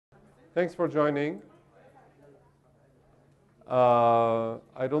Thanks for joining.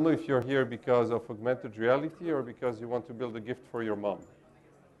 I don't know if you're here because of augmented reality or because you want to build a gift for your mom.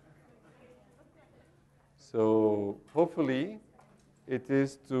 So hopefully it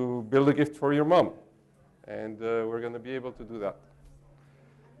is to build a gift for your mom. And we're going to be able to do that.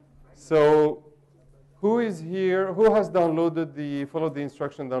 So who is here? Who has downloaded followed the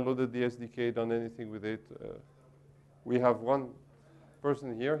instruction, downloaded the SDK, done anything with it? We have one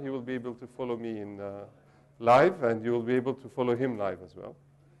person here. He will be able to follow me in live, and you will be able to follow him live as well.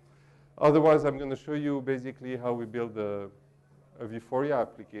 Otherwise, I'm going to show you basically how we build a Vuforia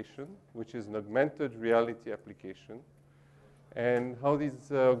application, which is an augmented reality application, and how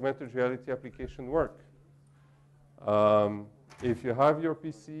these augmented reality applications work. If you have your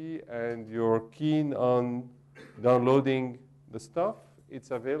PC and you're keen on downloading the stuff, it's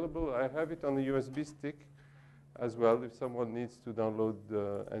available. I have it on a USB stick as well if someone needs to download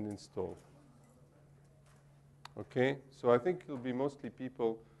and install. Okay, so I think it'll be mostly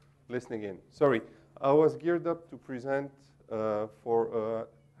people listening in. Sorry, I was geared up to present for a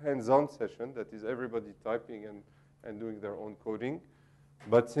hands-on session that is everybody typing and doing their own coding.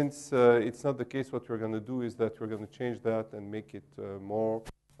 But since it's not the case, what we're going to do is that we're going to change that and make it more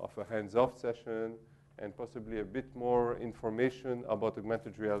of a hands-off session and possibly a bit more information about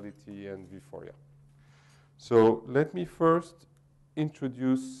augmented reality and Vuforia. So let me first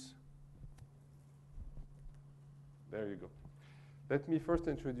introduce, there you go. Let me first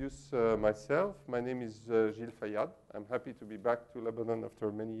introduce myself. My name is Gilles Fayyad. I'm happy to be back to Lebanon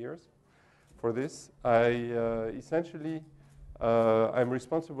after many years for this. Essentially, I'm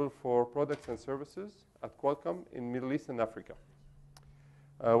responsible for products and services at Qualcomm in Middle East and Africa.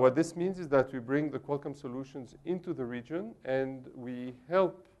 What this means is that we bring the Qualcomm solutions into the region, and we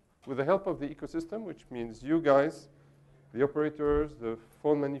help, with the help of the ecosystem, which means you guys, the operators, the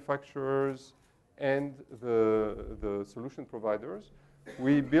phone manufacturers, and the solution providers,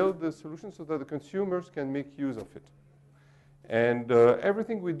 we build the solution so that the consumers can make use of it. And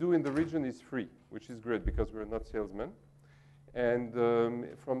everything we do in the region is free, which is great because we're not salesmen. And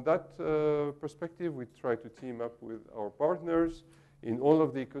from that perspective, we try to team up with our partners in all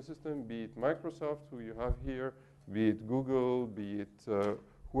of the ecosystem, be it Microsoft, who you have here, be it Google, be it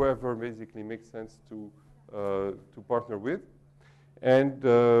whoever basically makes sense to partner with. And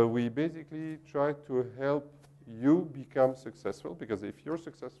we basically try to help you become successful, because if you're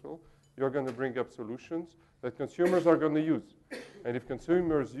successful, you're going to bring up solutions that consumers are going to use. And if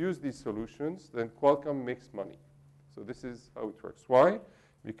consumers use these solutions, then Qualcomm makes money. So this is how it works. Why?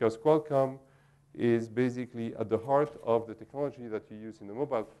 Because Qualcomm is basically at the heart of the technology that you use in a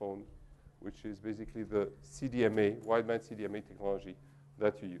mobile phone, which is basically the CDMA, wideband CDMA technology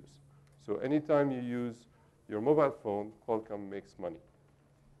that you use. So anytime you use your mobile phone, Qualcomm makes money,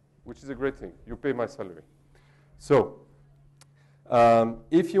 which is a great thing. You pay my salary. So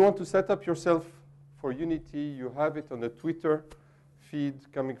if you want to set up yourself for Unity, you have it on the Twitter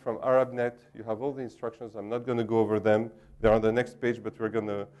feed coming from ArabNet. You have all the instructions. I'm not going to go over them. They're on the next page, but we're going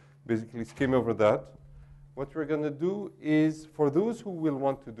to basically skim over that. What we're going to do is, for those who will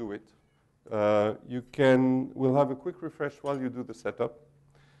want to do it, we'll have a quick refresh while you do the setup.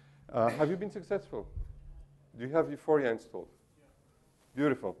 Have you been successful? Do you have Vuforia installed? Yeah.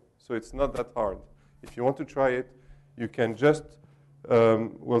 Beautiful. So it's not that hard. If you want to try it, you can just,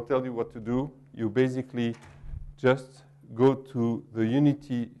 we'll tell you what to do. You basically just go to the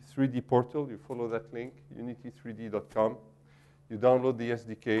Unity 3D portal. You follow that link, unity3d.com. You download the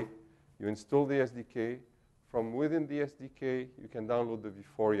SDK. You install the SDK. From within the SDK, you can download the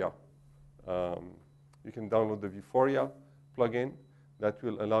Vuforia. You can download the Vuforia plugin that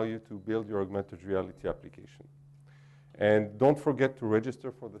will allow you to build your augmented reality application. And don't forget to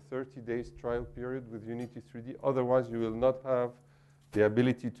register for the 30 days trial period with Unity 3D. Otherwise, you will not have the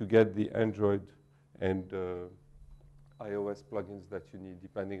ability to get the Android and iOS plugins that you need,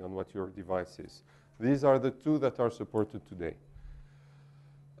 depending on what your device is. These are the two that are supported today.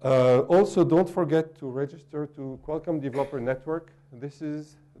 Also, don't forget to register to Qualcomm Developer Network. This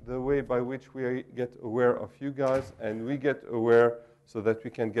is the way by which we get aware of you guys, and we get aware so that we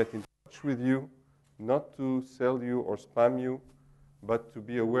can get in touch with you, not to sell you or spam you, but to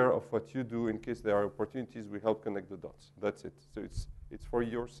be aware of what you do in case there are opportunities. We help connect the dots. That's it. So it's for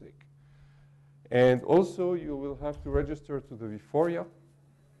your sake. And also, you will have to register to the Vuforia,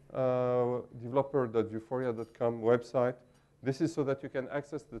 developer.vuforia.com website. This is so that you can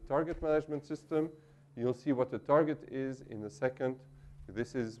access the target management system. You'll see what the target is in a second.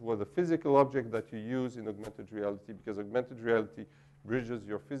 This is what the physical object that you use in augmented reality, because augmented reality bridges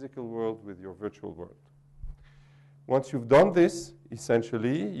your physical world with your virtual world. Once you've done this,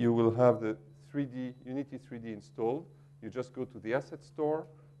 essentially, you will have the Unity 3D installed. You just go to the asset store.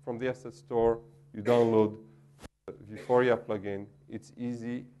 From the asset store, you download the Vuforia plugin. It's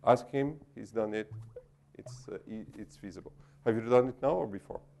easy. Ask him. He's done it. It's feasible. Have you done it now or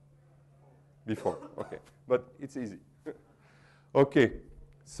before? Before. OK. But it's easy. OK.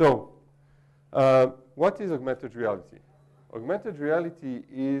 So what is augmented reality? Augmented reality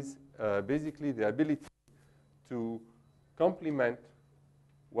is basically the ability to complement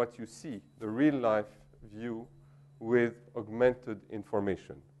what you see, the real-life view, with augmented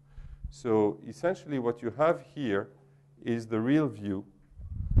information. So essentially what you have here is the real view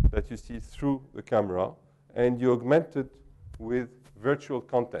that you see through the camera, and you augment it with virtual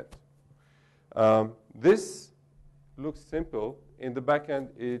content. This looks simple. In the back end,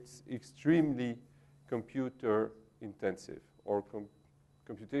 it's extremely computer intensive or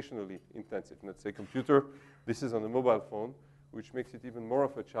computationally intensive. Let's say computer. This is on a mobile phone, which makes it even more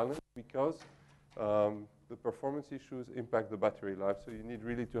of a challenge because the performance issues impact the battery life. So you need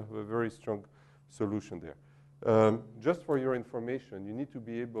really to have a very strong solution there. Just for your information, you need to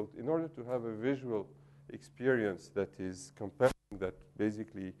be able, in order to have a visual experience that is compelling, that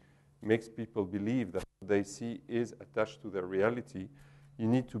basically makes people believe that what they see is attached to their reality, you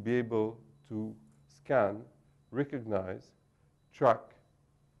need to be able to scan, recognize, track,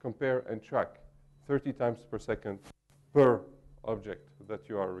 compare, and track 30 times per second per object that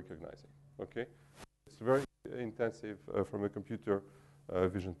you are recognizing. Okay? It's very intensive from a computer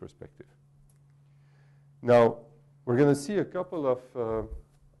vision perspective. Now, we're going to see a couple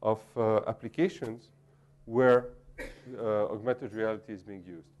of applications where augmented reality is being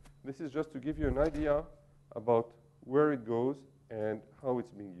used. This is just to give you an idea about where it goes and how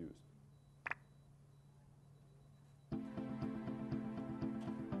it's being used.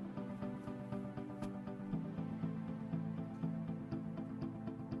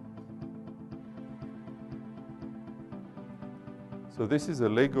 So this is a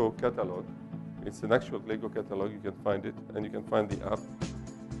Lego catalog. It's an actual Lego catalog. You can find it, and you can find the app.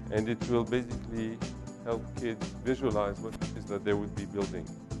 And it will basically help kids visualize what it is that they would be building.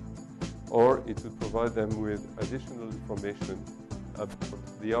 Or it would provide them with additional information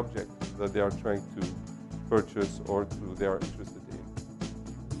about the object that they are trying to purchase or they are interested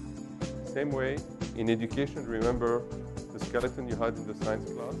in. Same way, in education, remember the skeleton you had in the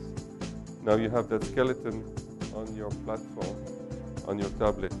science class? Now you have that skeleton on your platform, on your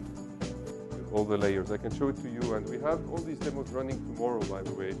tablet, with all the layers. I can show it to you, and we have all these demos running tomorrow, by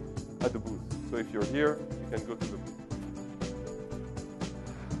the way, at the booth. So if you're here, you can go to the booth.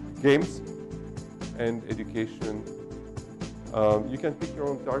 Games and education. You can pick your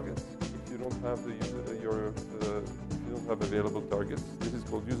own targets if you don't have if you don't have available targets. This is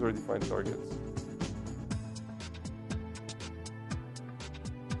called user-defined targets.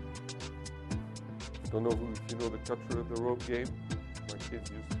 Don't know if you know the capture the rope game. My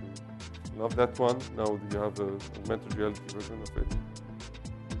kids used to love that one. Now you have an augmented reality version of it.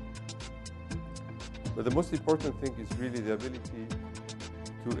 But the most important thing is really the ability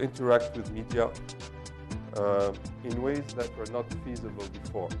to interact with media in ways that were not feasible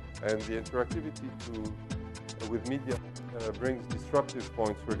before. And the interactivity with media brings disruptive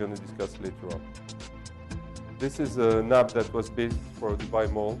points we're going to discuss later on. This is an app that was built for the Dubai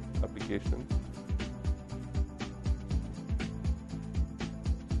Mall application.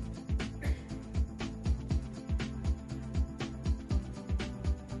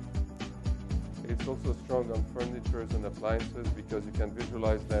 It's also strong on furniture and appliances because you can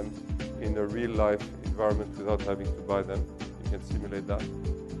visualize them in a real-life environment without having to buy them. You can simulate that.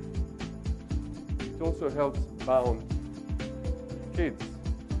 It also helps bound kids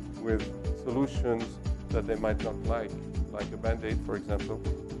with solutions that they might not like a Band-Aid, for example.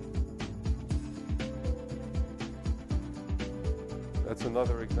 That's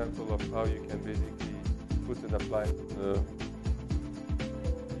another example of how you can basically put an appliance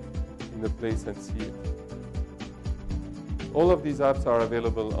in a place and see it. All of these apps are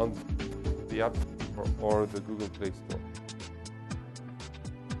available on the App Store or the Google Play Store.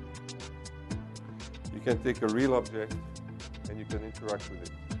 You can take a real object and you can interact with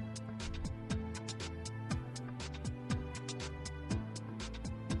it.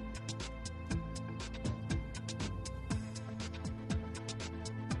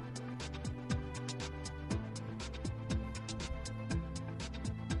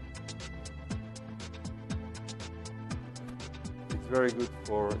 Very good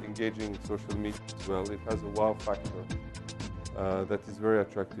for engaging in social media as well. It has a wow factor that is very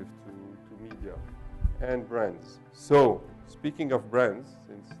attractive to media and brands. So, speaking of brands,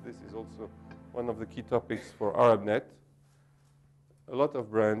 since this is also one of the key topics for ArabNet, a lot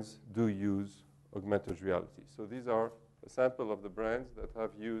of brands do use augmented reality. So these are a sample of the brands that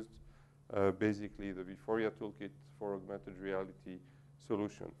have used basically the Vuforia toolkit for augmented reality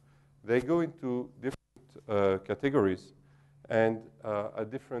solution. They go into different categories and at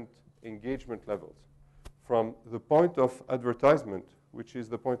different engagement levels. From the point of advertisement, which is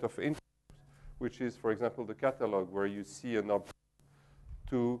the point of interest, which is, for example, the catalog where you see an object,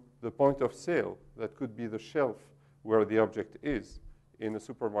 to the point of sale, that could be the shelf where the object is in a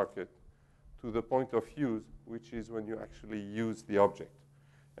supermarket, to the point of use, which is when you actually use the object.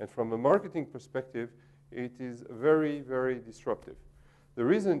 And from a marketing perspective, it is very, very disruptive. The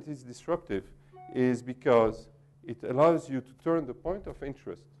reason it is disruptive is because it allows you to turn the point of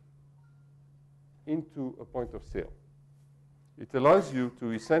interest into a point of sale. It allows you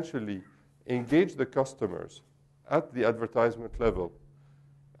to essentially engage the customers at the advertisement level,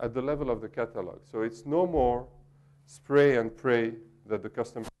 at the level of the catalog. So it's no more spray and pray that the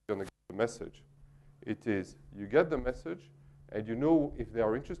customer is going to get the message. It is you get the message, and you know if they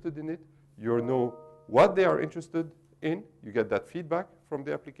are interested in it, you know what they are interested in. You get that feedback from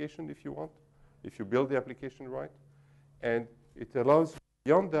the application if you want, if you build the application right. And it allows you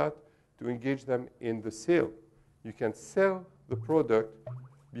beyond that to engage them in the sale. You can sell the product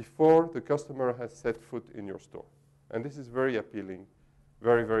before the customer has set foot in your store. And this is very appealing,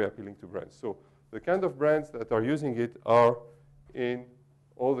 very, very appealing to brands. So the kind of brands that are using it are in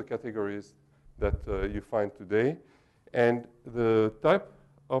all the categories that you find today. And the type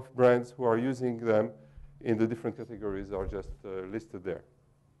of brands who are using them in the different categories are just listed there.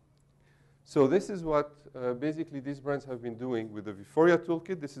 So this is what basically these brands have been doing with the Vuforia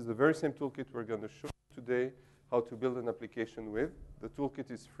toolkit. This is the very same toolkit we're going to show today how to build an application with. The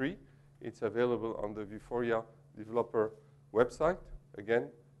toolkit is free. It's available on the Vuforia developer website. Again,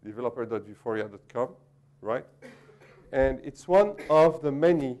 developer.vuforia.com, right? And it's one of the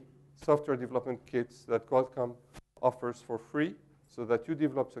many software development kits that Qualcomm offers for free so that you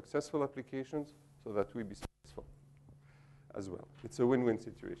develop successful applications so that we be successful as well. It's a win-win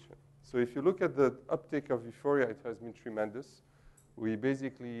situation. So if you look at the uptake of Vuforia, it has been tremendous. We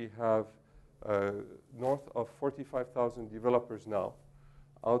basically have north of 45,000 developers now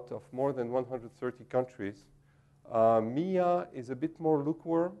out of more than 130 countries. MEA is a bit more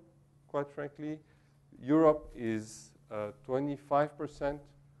lukewarm, quite frankly. Europe is 25%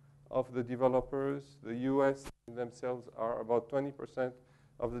 of the developers. The US themselves are about 20%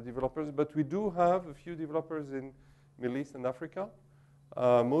 of the developers. But we do have a few developers in Middle East and Africa,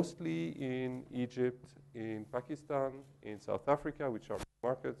 mostly in Egypt, in Pakistan, in South Africa, which are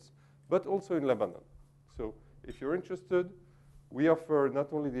markets, but also in Lebanon. So if you're interested, we offer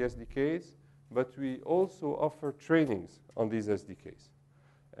not only the SDKs, but we also offer trainings on these SDKs.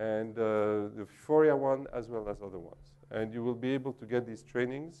 And the Vuforia one as well as other ones. And you will be able to get these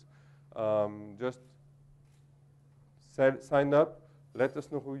trainings. Just sign up, let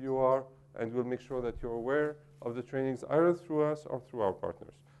us know who you are, and we'll make sure that you're aware of the trainings either through us or through our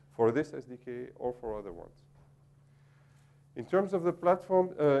partners for this SDK or for other ones. In terms of the platform,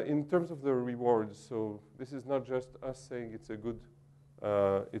 in terms of the rewards, so this is not just us saying it's a good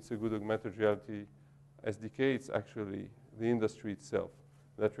augmented reality SDK. It's actually the industry itself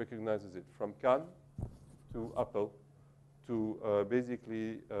that recognizes it, from Cannes to Apple to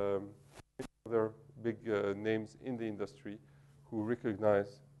basically other big names in the industry who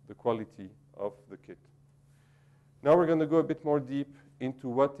recognize the quality of the kit. Now we're going to go a bit more deep into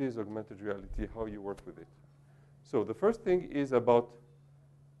what is augmented reality, how you work with it. So the first thing is about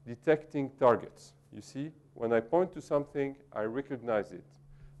detecting targets. You see, when I point to something, I recognize it.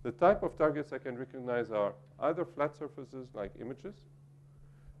 The type of targets I can recognize are either flat surfaces like images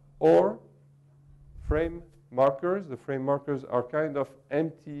or frame markers. The frame markers are kind of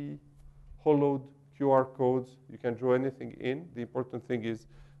empty, hollowed QR codes. You can draw anything in. The important thing is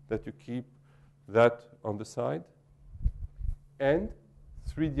that you keep that on the side. And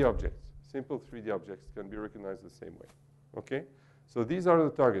 3D objects. Simple 3D objects can be recognized the same way. Okay? So these are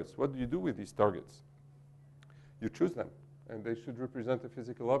the targets. What do you do with these targets? You choose them, and they should represent a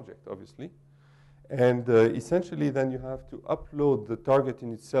physical object, obviously. And essentially, then you have to upload the target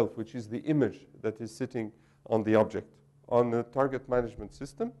in itself, which is the image that is sitting on the object, on the target management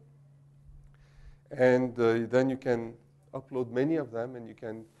system. And then you can upload many of them, and you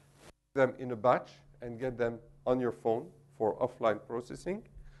can put them in a batch and get them on your phone for offline processing.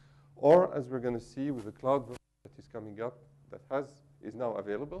 Or, as we're going to see with the cloud version that is coming up, that is now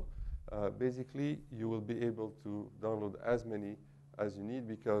available, basically you will be able to download as many as you need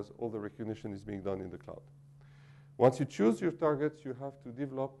because all the recognition is being done in the cloud. Once you choose your targets, you have to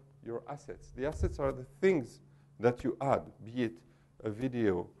develop your assets. The assets are the things that you add, be it a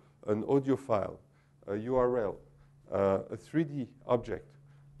video, an audio file, a URL, a 3D object.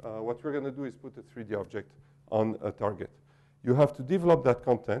 What we're going to do is put a 3D object on a target. You have to develop that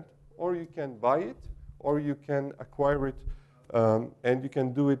content, or you can buy it, or you can acquire it, and you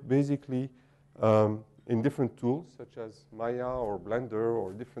can do it basically in different tools, such as Maya or Blender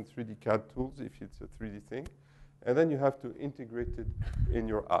or different 3D CAD tools, if it's a 3D thing. And then you have to integrate it in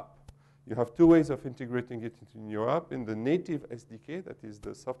your app. You have two ways of integrating it in your app. In the native SDK, that is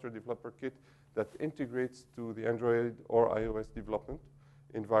the software developer kit that integrates to the Android or iOS development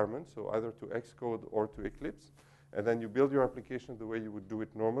environment, so either to Xcode or to Eclipse. And then you build your application the way you would do it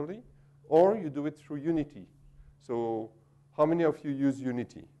normally, or you do it through Unity. So how many of you use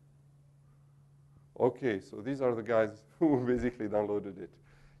Unity? Okay, so these are the guys who basically downloaded it.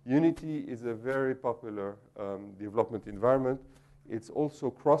 Unity is a very popular development environment. It's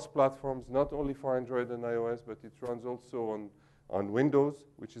also cross-platforms, not only for Android and iOS, but it runs also on Windows,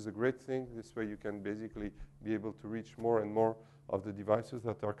 which is a great thing. This way you can basically be able to reach more and more of the devices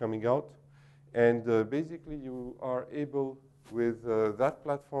that are coming out. And basically you are able, with that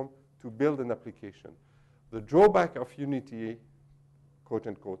platform, to build an application. The drawback of Unity, quote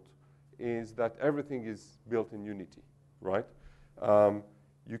unquote, is that everything is built in Unity, right?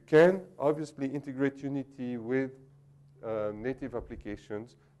 You can obviously integrate Unity with native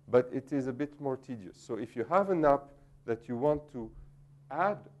applications, but it is a bit more tedious. So if you have an app that you want to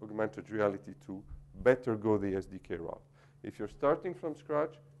add augmented reality to, better go the SDK route. If you're starting from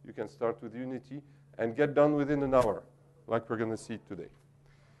scratch, you can start with Unity and get done within an hour, like we're going to see today.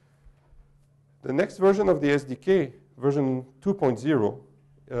 The next version of the SDK, version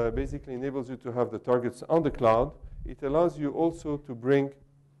 2.0, basically enables you to have the targets on the cloud. It allows you also to bring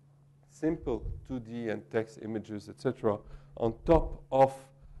simple 2D and text images, etc., on top of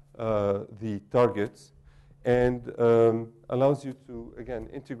the targets, and allows you to, again,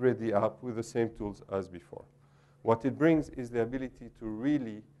 integrate the app with the same tools as before. What it brings is the ability to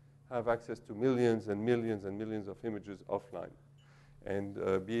really have access to millions and millions and millions of images offline, and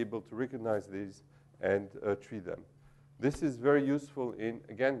be able to recognize these and treat them. This is very useful in,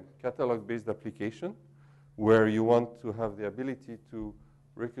 again, catalog-based application, where you want to have the ability to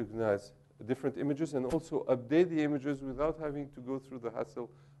recognize different images and also update the images without having to go through the hassle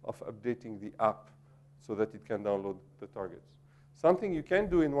of updating the app so that it can download the targets. Something you can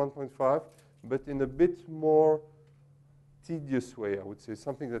do in 1.5, but in a bit more tedious way, I would say,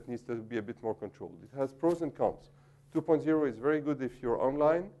 something that needs to be a bit more controlled. It has pros and cons. 2.0 is very good if you're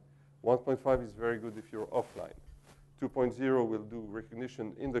online. 1.5 is very good if you're offline. 2.0 will do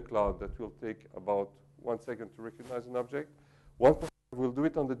recognition in the cloud that will take about 1 second to recognize an object. 1.5 will do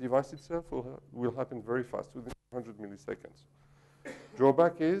it on the device itself, will happen very fast, within 100 milliseconds.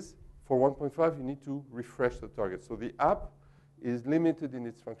 Drawback is, for 1.5, you need to refresh the target. So the app is limited in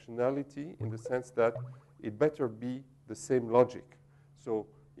its functionality in the sense that it better be the same logic. So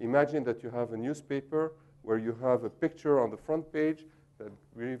imagine that you have a newspaper where you have a picture on the front page that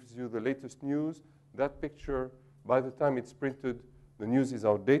gives you the latest news. That picture, by the time it's printed, the news is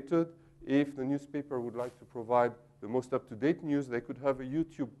outdated. If the newspaper would like to provide the most up-to-date news, they could have a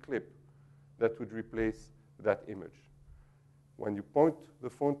YouTube clip that would replace that image. When you point the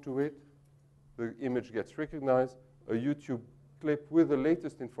phone to it, the image gets recognized. A YouTube clip with the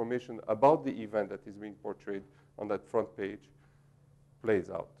latest information about the event that is being portrayed on that front page plays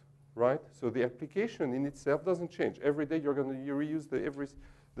out, right? So the application in itself doesn't change. Every day you're going to reuse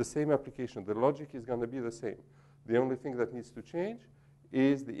the same application. The logic is going to be the same. The only thing that needs to change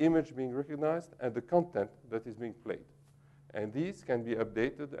is the image being recognized and the content that is being played. And these can be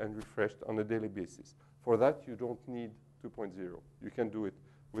updated and refreshed on a daily basis. For that, you don't need 2.0. You can do it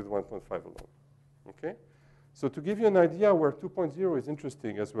with 1.5 alone. Okay? So to give you an idea where 2.0 is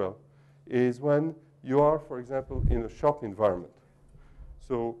interesting as well, is when you are, for example, in a shop environment.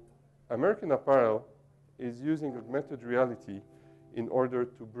 So American Apparel is using augmented reality in order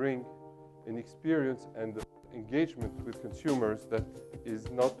to bring an experience and engagement with consumers that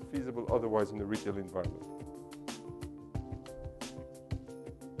is not feasible otherwise in a retail environment.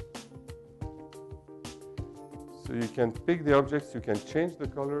 So you can pick the objects, you can change the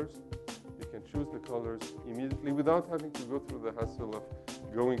colors, you can choose the colors immediately without having to go through the hassle of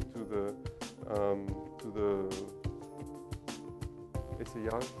going to the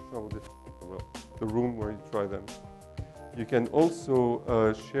the room where you try them. You can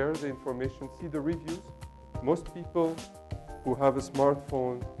also share the information, see the reviews. Most people who have a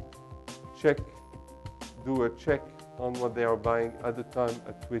smartphone do a check on what they are buying at the time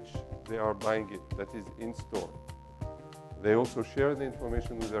at which they are buying it, that is in store. They also share the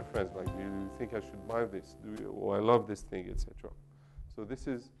information with their friends, like, do you think I should buy this? Oh, I love this thing, etc. So this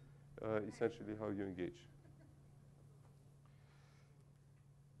is essentially how you engage.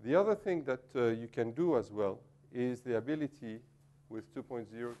 The other thing that you can do as well is the ability with 2.0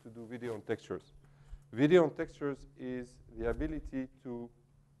 to do video on textures. Video on textures is the ability to,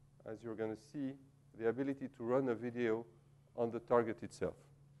 as you're going to see, the ability to run a video on the target itself.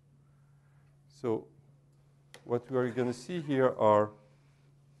 So what we are going to see here are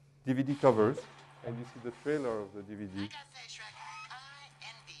DVD covers, and you see the trailer of the DVD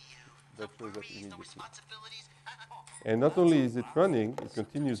that shows up immediately. And not only is it running, it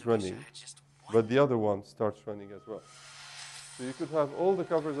continues running, but the other one starts running as well. So you could have all the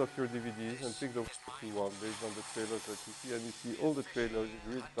covers of your DVDs and pick the one that you want based on the trailers that you see, and you see all the trailers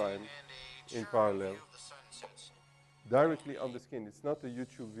in real time, in parallel, directly on the screen. It's not a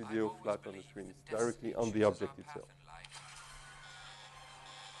YouTube video flat on the screen. It's directly on the object itself.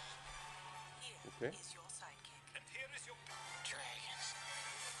 Okay?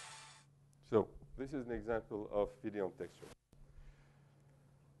 So this is an example of video on texture.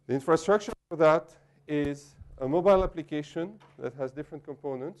 The infrastructure for that is a mobile application that has different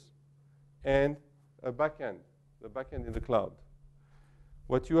components and a backend, the backend in the cloud.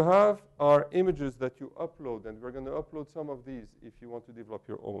 What you have are images that you upload, and we're going to upload some of these if you want to develop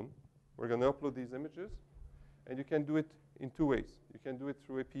your own. We're going to upload these images, and you can do it in two ways. You can do it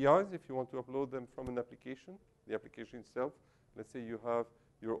through APIs if you want to upload them from an application, the application itself. Let's say you have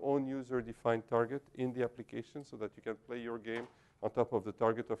your own user-defined target in the application so that you can play your game on top of the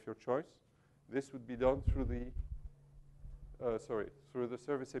target of your choice. This would be done through the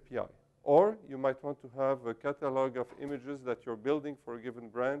service API. Or you might want to have a catalog of images that you're building for a given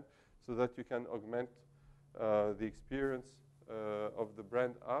brand so that you can augment the experience of the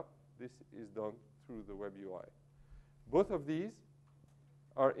brand app. This is done through the web UI. Both of these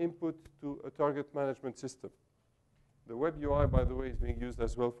are input to a target management system. The web UI, by the way, is being used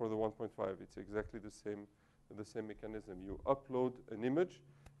as well for the 1.5. It's exactly the same mechanism. You upload an image,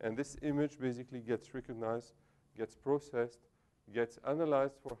 and this image basically gets recognized, gets processed, gets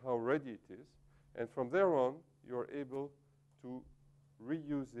analyzed for how ready it is, and from there on, you're able to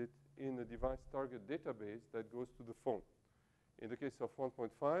reuse it in a device target database that goes to the phone. In the case of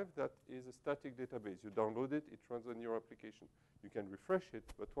 1.5, that is a static database. You download it, it runs on your application. You can refresh it,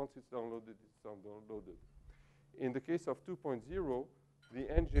 but once it's downloaded, it's downloaded. In the case of 2.0,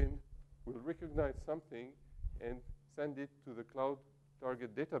 the engine will recognize something and send it to the cloud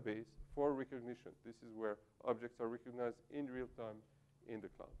target database for recognition. This is where objects are recognized in real time in the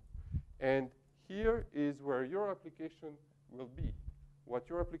cloud. And here is where your application will be. What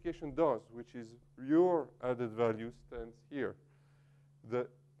your application does, which is your added value, stands here. The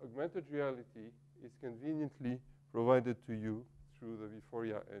augmented reality is conveniently provided to you through the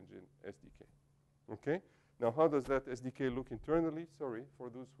Vuforia engine SDK. Okay? Now, how does that SDK look internally? Sorry, for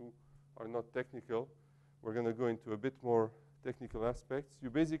those who are not technical, we're going to go into a bit more technical aspects.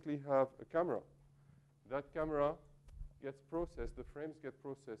 You basically have a camera. That camera gets processed, the frames get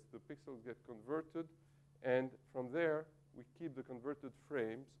processed, the pixels get converted, and from there, we keep the converted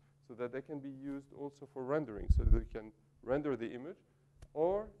frames so that they can be used also for rendering, so that you can render the image,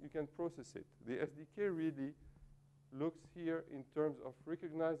 or you can process it. The SDK really looks here in terms of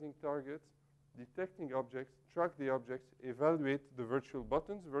recognizing targets, detecting objects, track the objects, evaluate the virtual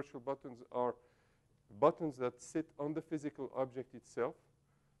buttons. Virtual buttons are buttons that sit on the physical object itself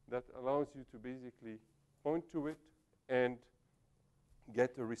that allows you to basically point to it and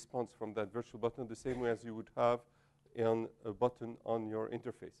get a response from that virtual button the same way as you would have on a button on your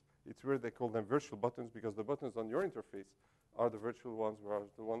interface. It's weird they call them virtual buttons because the buttons on your interface are the virtual ones, whereas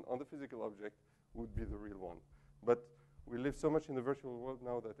the one on the physical object would be the real one. But we live so much in the virtual world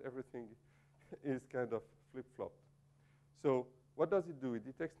now that everything is kind of flip-flopped. So what does it do? It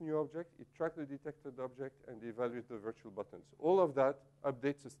detects new object, it tracks the detected object, and evaluates the virtual buttons. All of that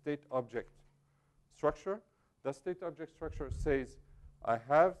updates a state object structure. The state object structure says, I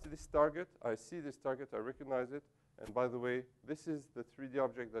have this target, I see this target, I recognize it, and by the way, this is the 3D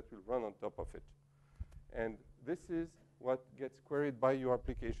object that will run on top of it. And this is what gets queried by your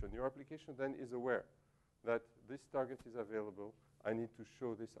application. Your application then is aware that this target is available. I need to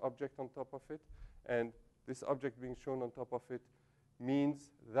show this object on top of it, and this object being shown on top of it means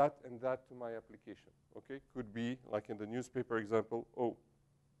that and that to my application. Okay, could be like in the newspaper example, oh,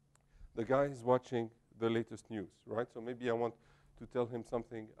 the guy is watching the latest news, right? So maybe I want to tell him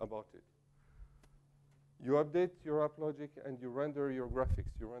something about it. You update your app logic and you render your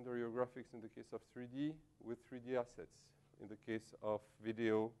graphics. You render your graphics in the case of 3D with 3D assets. In the case of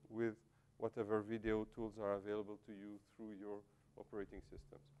video with whatever video tools are available to you through your operating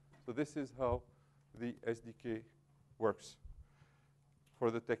systems. So this is how the SDK works for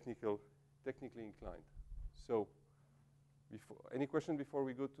the technically inclined. So, any question before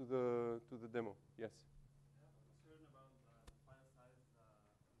we go to the demo? Yes. I have a concern about the file size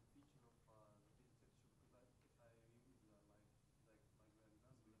feature of the video texture, because if I use like my example,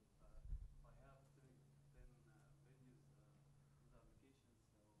 if I have 10 videos with applications,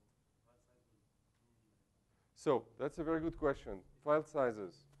 so file size will be. So that's a very good question. File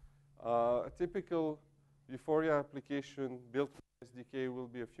sizes. A typical Vuforia application built with SDK will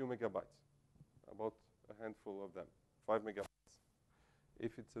be a few megabytes, about a handful of them, 5 megabytes,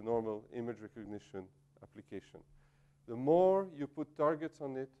 if it's a normal image recognition application. The more you put targets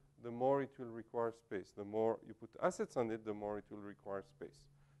on it, the more it will require space. The more you put assets on it, the more it will require space.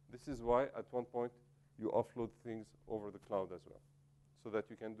 This is why at one point you offload things over the cloud as well, so that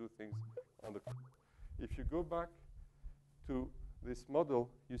you can do things on the cloud. If you go back to this model,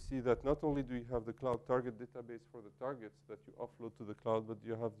 you see that not only do you have the cloud target database for the targets that you offload to the cloud, but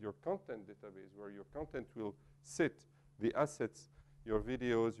you have your content database where your content will sit, the assets, your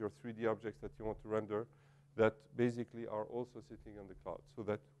videos, your 3D objects that you want to render, that basically are also sitting on the cloud. So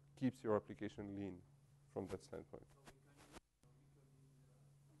that keeps your application lean from that standpoint. So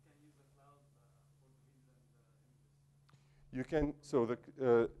we can use the cloud for the videos and images. You can, so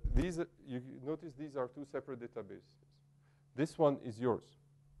you notice these are two separate databases. This one is yours,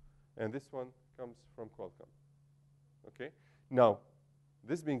 and this one comes from Qualcomm. Okay? Now,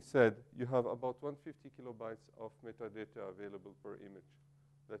 this being said, you have about 150 kilobytes of metadata available per image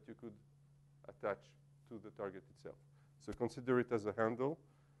that you could attach to the target itself. So consider it as a handle.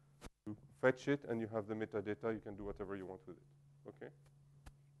 You fetch it, and you have the metadata. You can do whatever you want with it. Okay?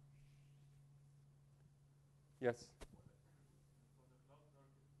 Yes?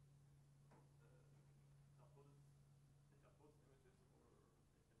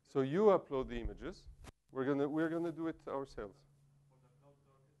 So you upload the images. We're gonna do it ourselves. For the cloud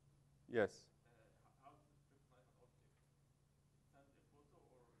target? Yes. How does it look like an object? Send a photo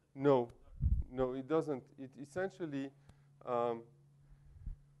or? No, it doesn't. It essentially,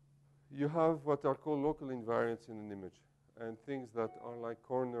 you have what are called local invariants in an image, and things that are like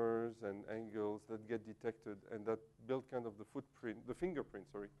corners and angles that get detected and that build kind of the fingerprint,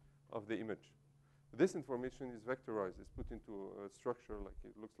 of the image. This information is vectorized. It's put into a structure like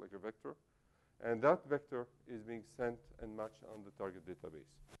it looks like a vector. And that vector is being sent and matched on the target database.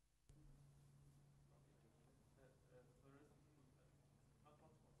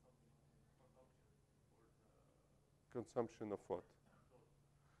 Consumption of what?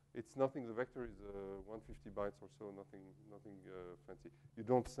 It's nothing. The vector is 150 bytes or so, nothing fancy. You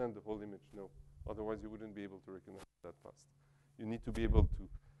don't send the whole image, no. Otherwise, you wouldn't be able to recognize it that fast. You need to be able to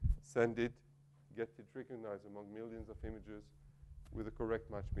send it, get it recognized among millions of images with the correct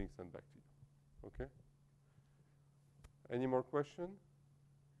match being sent back to you. Okay? Any more question?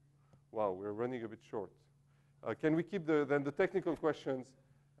 Wow, we're running a bit short. Can we keep then the technical questions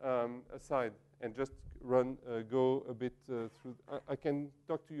aside and just go a bit through? I can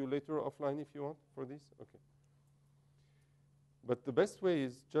talk to you later offline if you want for this. Okay. But the best way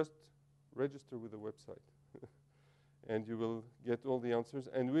is just register with the website. And you will get all the answers,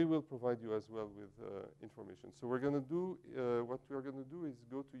 and we will provide you as well with information. So we're going to do, what we're going to do is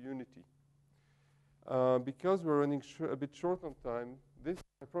go to Unity. Because we're running a bit short on time,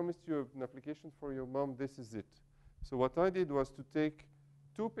 I promised you an application for your mom. This is it. So what I did was to take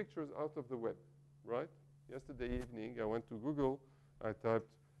 2 pictures out of the web, right? Yesterday evening, I went to Google. I typed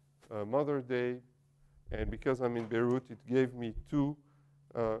Mother's Day, and because I'm in Beirut, it gave me 2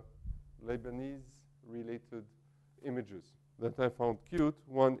 Lebanese-related images that I found cute.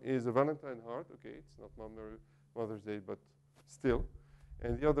 One is a Valentine heart. Okay, it's not Mother's Day, but still.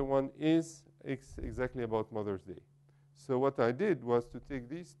 And the other one is exactly about Mother's Day. So what I did was to take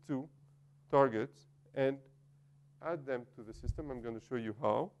these 2 targets and add them to the system. I'm going to show you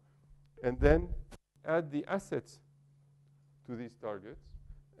how. And then add the assets to these targets,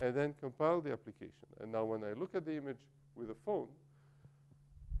 and then compile the application. And now when I look at the image with a phone,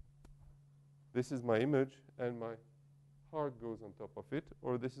 this is my image, and my heart goes on top of it,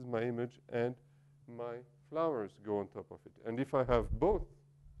 or this is my image, and my flowers go on top of it. And if I have both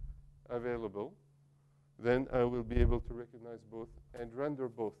available, then I will be able to recognize both and render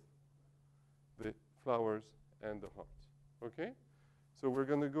both the flowers and the hearts. Okay? So we're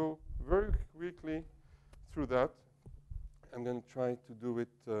going to go very quickly through that. I'm going to try to do it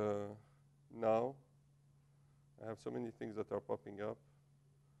now. I have so many things that are popping up.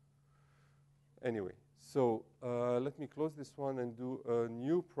 Anyway, so let me close this one and do a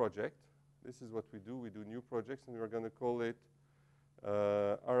new project. This is what we do. We do new projects, and we're going to call it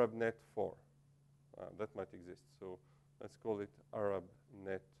ArabNet 4. That might exist. So let's call it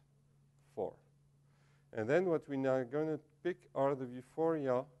ArabNet 4. And then what we're now going to pick are the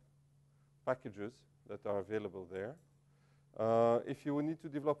Vuforia packages that are available there. If you need to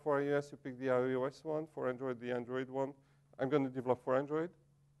develop for iOS, you pick the iOS one. For Android, the Android one. I'm going to develop for Android.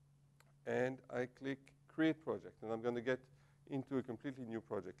 And I click Create Project. And I'm going to get into a completely new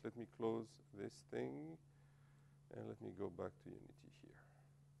project. Let me close this thing. And let me go back to Unity here.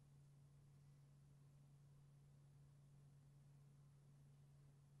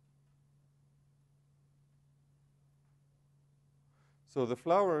 So the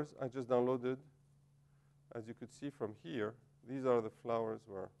flowers I just downloaded, as you could see from here, these are the flowers.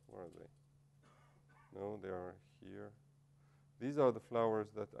 Where are they? No, they are here. These are the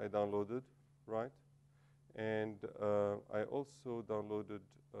flowers that I downloaded, right? And I also downloaded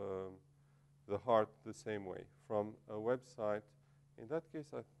the heart the same way from a website. In that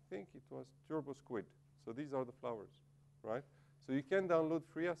case, I think it was Turbo Squid. So these are the flowers, right? So you can download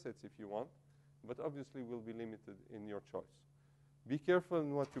free assets if you want, but obviously will be limited in your choice. Be careful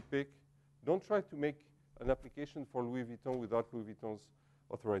in what you pick. Don't try to make an application for Louis Vuitton without Louis Vuitton's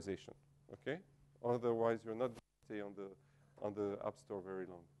authorization, okay? Otherwise, you're not going to stay on the App Store very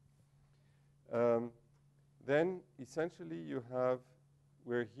long. Then, essentially,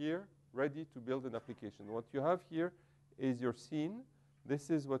 we're here ready to build an application. What you have here is your scene.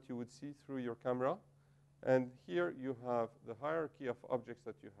 This is what you would see through your camera. And here you have the hierarchy of objects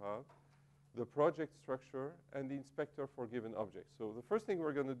that you have, the project structure, and the inspector for given objects. So the first thing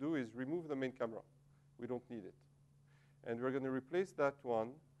we're going to do is remove the main camera. We don't need it. And we're going to replace that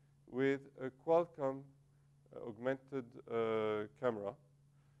one with a Qualcomm augmented camera.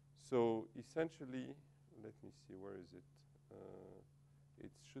 So essentially, let me see, where is it?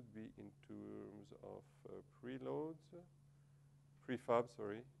 It should be in terms of prefab,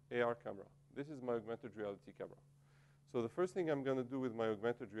 AR camera. This is my augmented reality camera. So the first thing I'm going to do with my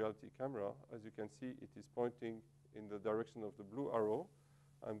augmented reality camera, as you can see, it is pointing in the direction of the blue arrow.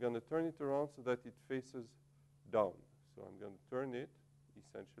 I'm going to turn it around so that it faces down. So I'm going to turn it,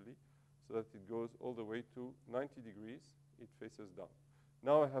 essentially, so that it goes all the way to 90 degrees. It faces down.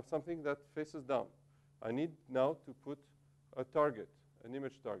 Now I have something that faces down. I need now to put a target, an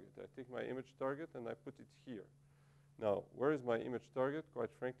image target. I take my image target and I put it here. Now, where is my image target?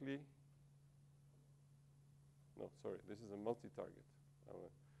 Quite frankly, no, sorry, this is a multi-target.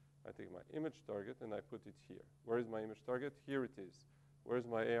 I take my image target and I put it here. Where is my image target? Here it is. Where's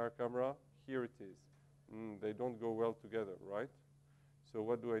my AR camera? Here it is. They don't go well together, right? So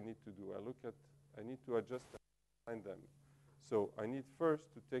what do I need to do? I need to adjust and find them. So I need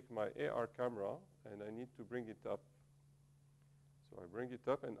first to take my AR camera and I need to bring it up. So I bring it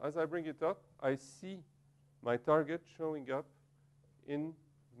up, and as I bring it up, I see my target showing up in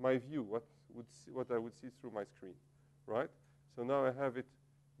my view, what I would see through my screen, right? So now I have it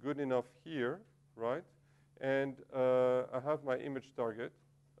good enough here, right? And I have my image target.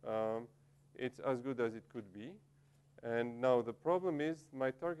 It's as good as it could be. And now the problem is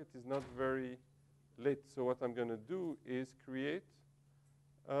my target is not very lit. So what I'm going to do is create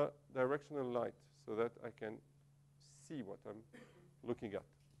a directional light so that I can see what I'm looking at.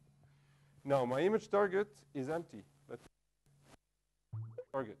 Now my image target is empty. That's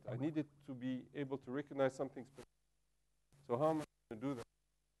target. I need it to be able to recognize something specific. So how am I going to do that?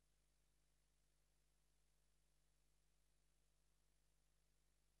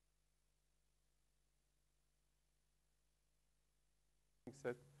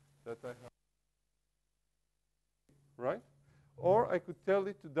 Set that I have, right? Or I could tell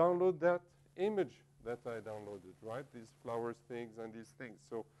it to download that image that I downloaded, right? These flowers things and these things.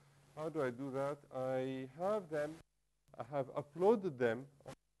 So how do I do that? I have uploaded them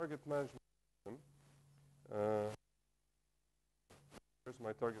on target management system. Here's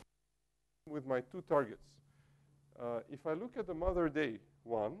my target with my two targets. If I look at the Mother Day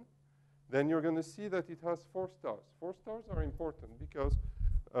one, then you're going to see that it has 4 stars. 4 stars are important because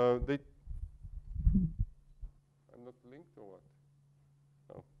I'm not linked or what?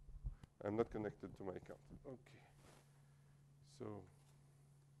 Oh, I'm not connected to my account. Okay. So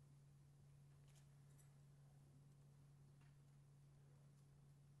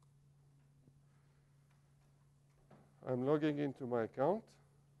I'm logging into my account.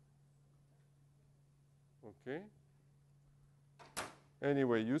 Okay.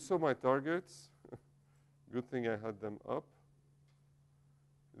 Anyway, you saw my targets. Good thing I had them up.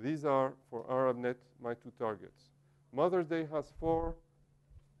 These are, for ArabNet, my 2 targets. Mother's Day has 4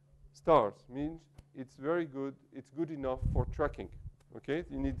 stars, means it's very good. It's good enough for tracking. Okay,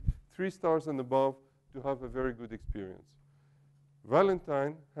 you need 3 stars and above to have a very good experience.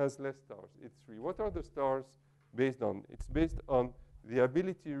 Valentine has less stars. It's 3. What are the stars based on? It's based on the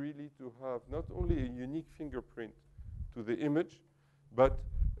ability really to have not only a unique fingerprint to the image, but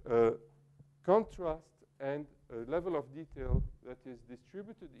contrast and a level of detail that is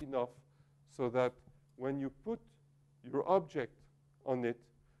distributed enough so that when you put your object on it,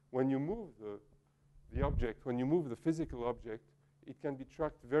 when you move the object, when you move the physical object, it can be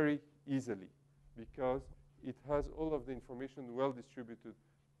tracked very easily because it has all of the information well distributed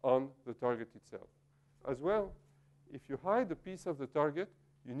on the target itself. As well, if you hide a piece of the target,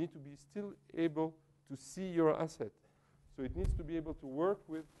 you need to be still able to see your asset. So it needs to be able to work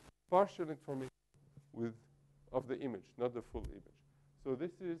with partial information of the image, not the full image. So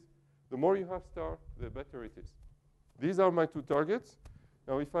this is, the more you have star, the better it is. These are my 2 targets.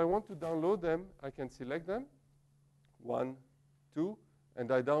 Now, if I want to download them, I can select them, 1, 2,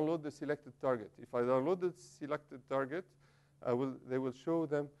 and I download the selected target. If I download the selected target, they will show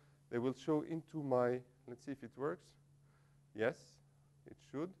into my, let's see if it works. Yes, it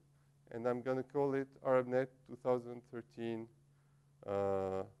should. And I'm going to call it ArabNet 2013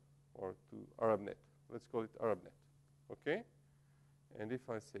 or to ArabNet. Let's call it ArabNet. Okay? And if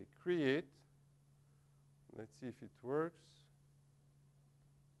I say create, let's see if it works.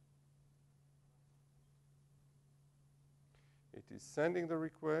 It is sending the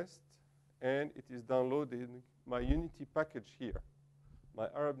request, and it is downloading my Unity package here, my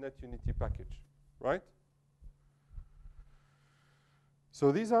ArabNet Unity package, right?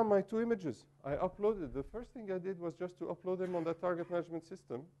 So these are my 2 images. I uploaded. The first thing I did was just to upload them on the target management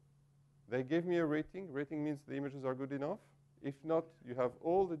system. They gave me a rating. Rating means the images are good enough. If not, you have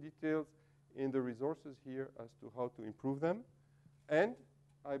all the details in the resources here as to how to improve them. And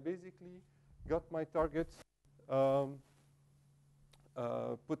I basically got my targets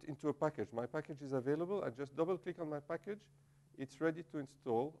put into a package. My package is available. I just double-click on my package. It's ready to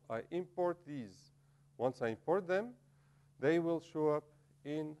install. I import these. Once I import them, they will show up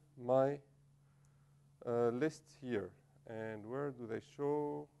in my list here. And where do they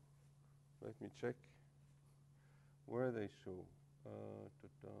show? Let me check where they show.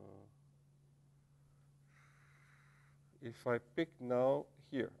 If I pick now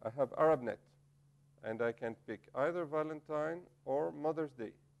here, I have ArabNet. And I can pick either Valentine or Mother's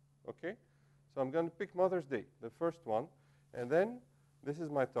Day. Okay? So I'm going to pick Mother's Day, the first one. And then this is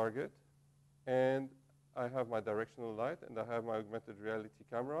my target. And I have my directional light, and I have my augmented reality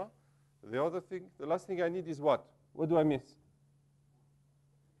camera. The last thing I need is what? What do I miss?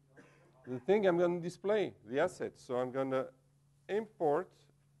 The thing I'm going to display, the asset. So I'm going to import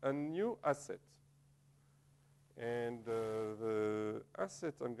a new asset. And the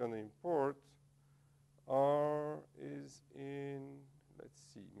asset I'm going to import is in, let's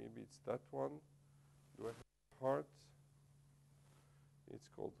see, maybe it's that one. Do I have heart? It's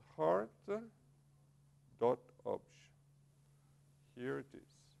called heart.obj. Here it is.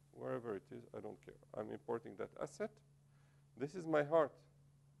 Wherever it is, I don't care. I'm importing that asset. This is my heart.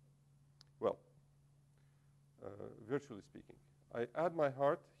 Well, virtually speaking. I add my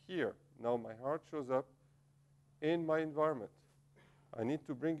heart here. Now my heart shows up in my environment. I need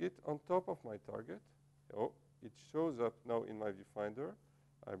to bring it on top of my target. Oh, it shows up now in my viewfinder.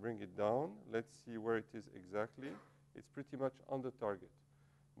 I bring it down. Let's see where it is exactly. It's pretty much on the target.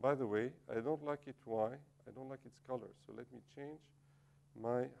 By the way, I don't like it. Why? I don't like its color. So let me change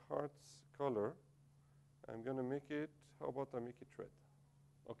my heart's color. I'm going to make it, how about I make it red?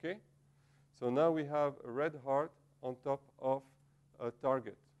 Okay? So now we have a red heart on top of a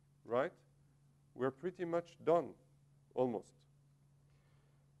target, right? We're pretty much done, almost.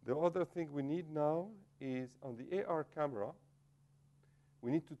 The other thing we need now is on the AR camera,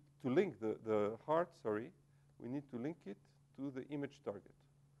 we need to link the heart, we need to link it to the image target.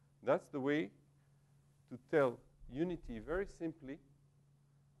 That's the way to tell Unity very simply,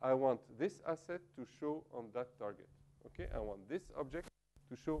 I want this asset to show on that target. Okay, I want this object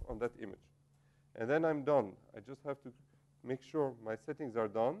to show on that image. And then I'm done. I just have to make sure my settings are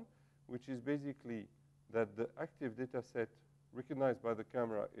done, which is basically that the active data set recognized by the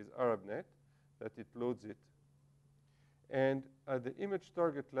camera is ArabNet, that it loads it. And at the image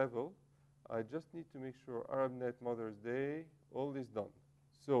target level, I just need to make sure ArabNet Mother's Day, all is done.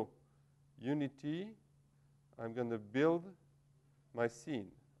 So Unity, I'm going to build my scene.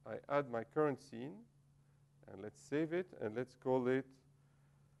 I add my current scene, and let's save it, and let's call it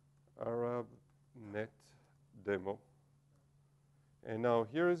ArabNet demo. And now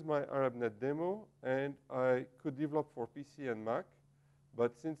here is my ArabNet demo, and I could develop for PC and Mac,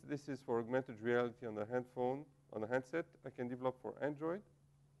 but since this is for augmented reality on the handphone, on a handset, I can develop for Android.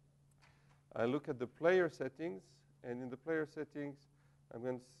 I look at the player settings, and in the player settings, I'm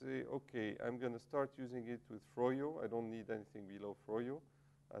going to say, okay, I'm going to start using it with Froyo. I don't need anything below Froyo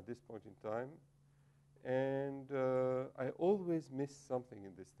at this point in time. And I always miss something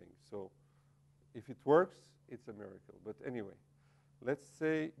in this thing. So if it works, it's a miracle. But anyway, let's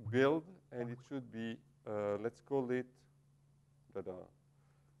say build, and it should be, let's call it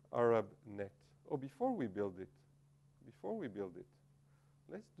ArabNet. Oh, before we build it,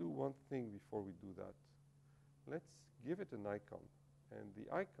 let's do one thing before we do that. Let's give it an icon. And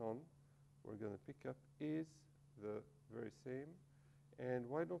the icon we're going to pick up is the very same. And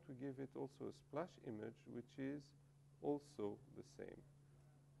why don't we give it also a splash image, which is also the same.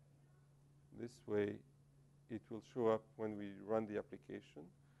 This way, it will show up when we run the application.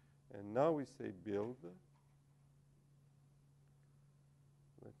 And now we say build.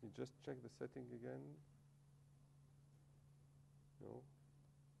 Let me just check the setting again. No.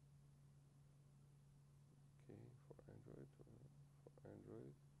 Okay, for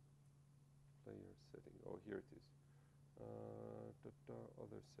Android, player setting. Oh, here it is.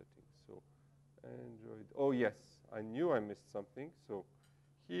 Other settings. So Android. Oh, yes, I knew I missed something. So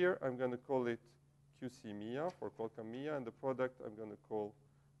here I'm going to call it QC Mia for Qualcomm Mia, and the product I'm going to call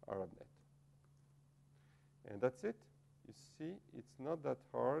ArabNet. And that's it. You see, it's not that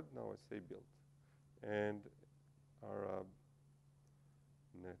hard. Now I say build. And ArabNet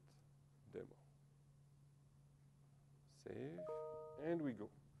demo. Save, and we go.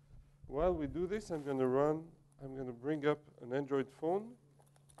 While we do this, I'm going to bring up an Android phone.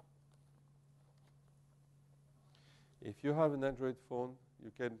 If you have an Android phone, you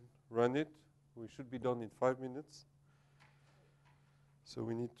can run it. We should be done in 5 minutes. So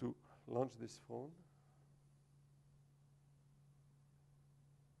we need to launch this phone.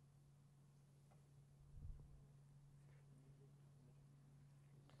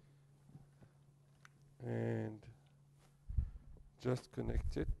 And just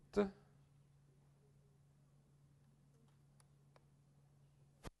connect it.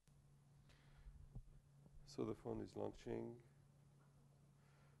 So the phone is launching.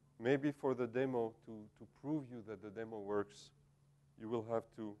 Maybe for the demo, to prove you that the demo works, you will have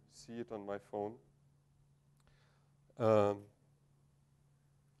to see it on my phone.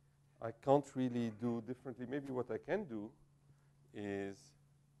 I can't really do differently. Maybe what I can do is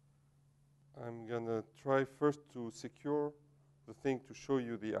I'm going to try first to secure the thing to show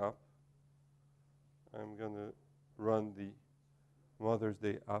you the app. I'm going to run the Mother's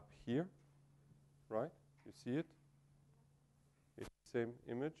Day app here, right? You see it? It's the same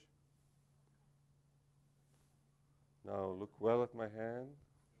image. Now look well at my hand.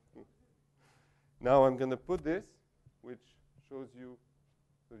 Now I'm going to put this, which shows you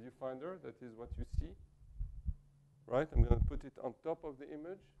the viewfinder. That is what you see, right? I'm going to put it on top of the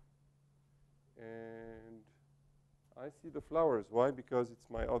image. And I see the flowers. Why? Because it's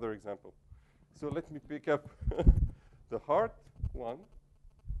my other example. So let me pick up the heart one.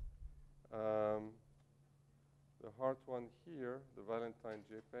 The heart one here, the Valentine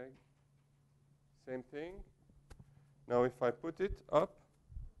JPEG. Same thing. Now if I put it up,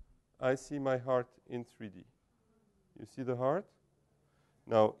 I see my heart in 3D. You see the heart?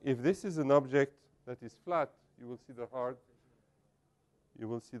 Now, if this is an object that is flat, you will see the heart. You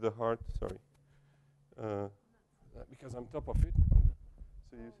will see the heart, sorry. Because I'm top of it.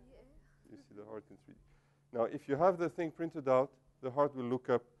 So you see the heart in 3D. Now, if you have the thing printed out, the heart will look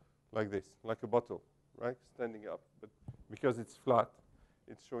up like this, like a bottle, right? Standing up. But because it's flat,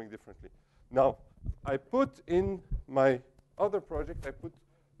 it's showing differently. Now, I put in my other project, I put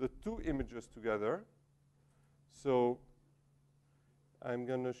the two images together. So I'm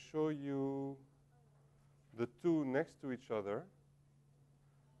going to show you the two next to each other.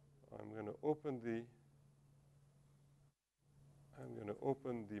 I'm going to open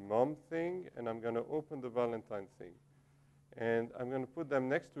the mom thing, and I'm going to open the Valentine thing. And I'm going to put them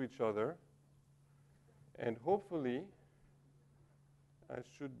next to each other. And hopefully, I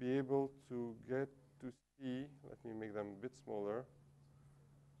should be able to get to see, let me make them a bit smaller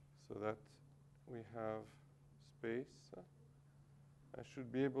so that we have space. I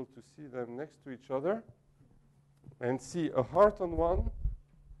should be able to see them next to each other and see a heart on one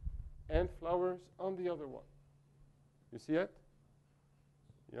and flowers on the other one. You see it?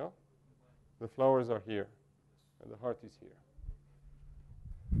 Yeah? The flowers are here and the heart is here.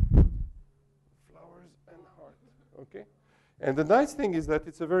 Flowers and heart, okay? And the nice thing is that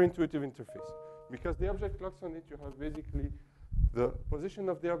it's a very intuitive interface. Because the object locks on it, you have basically the position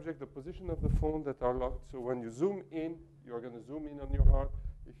of the object, the position of the phone that are locked. So when you zoom in, you're going to zoom in on your heart.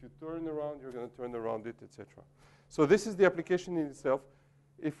 If you turn around, you're going to turn around it, etc. So this is the application in itself.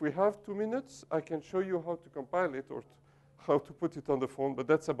 If we have 2 minutes, I can show you how to compile it or how to put it on the phone, but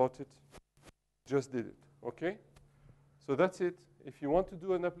that's about it. Just did it, okay? So that's it. If you want to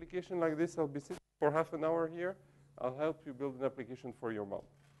do an application like this, I'll be sitting for half an hour here. I'll help you build an application for your mom.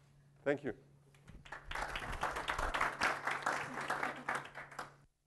 Thank you.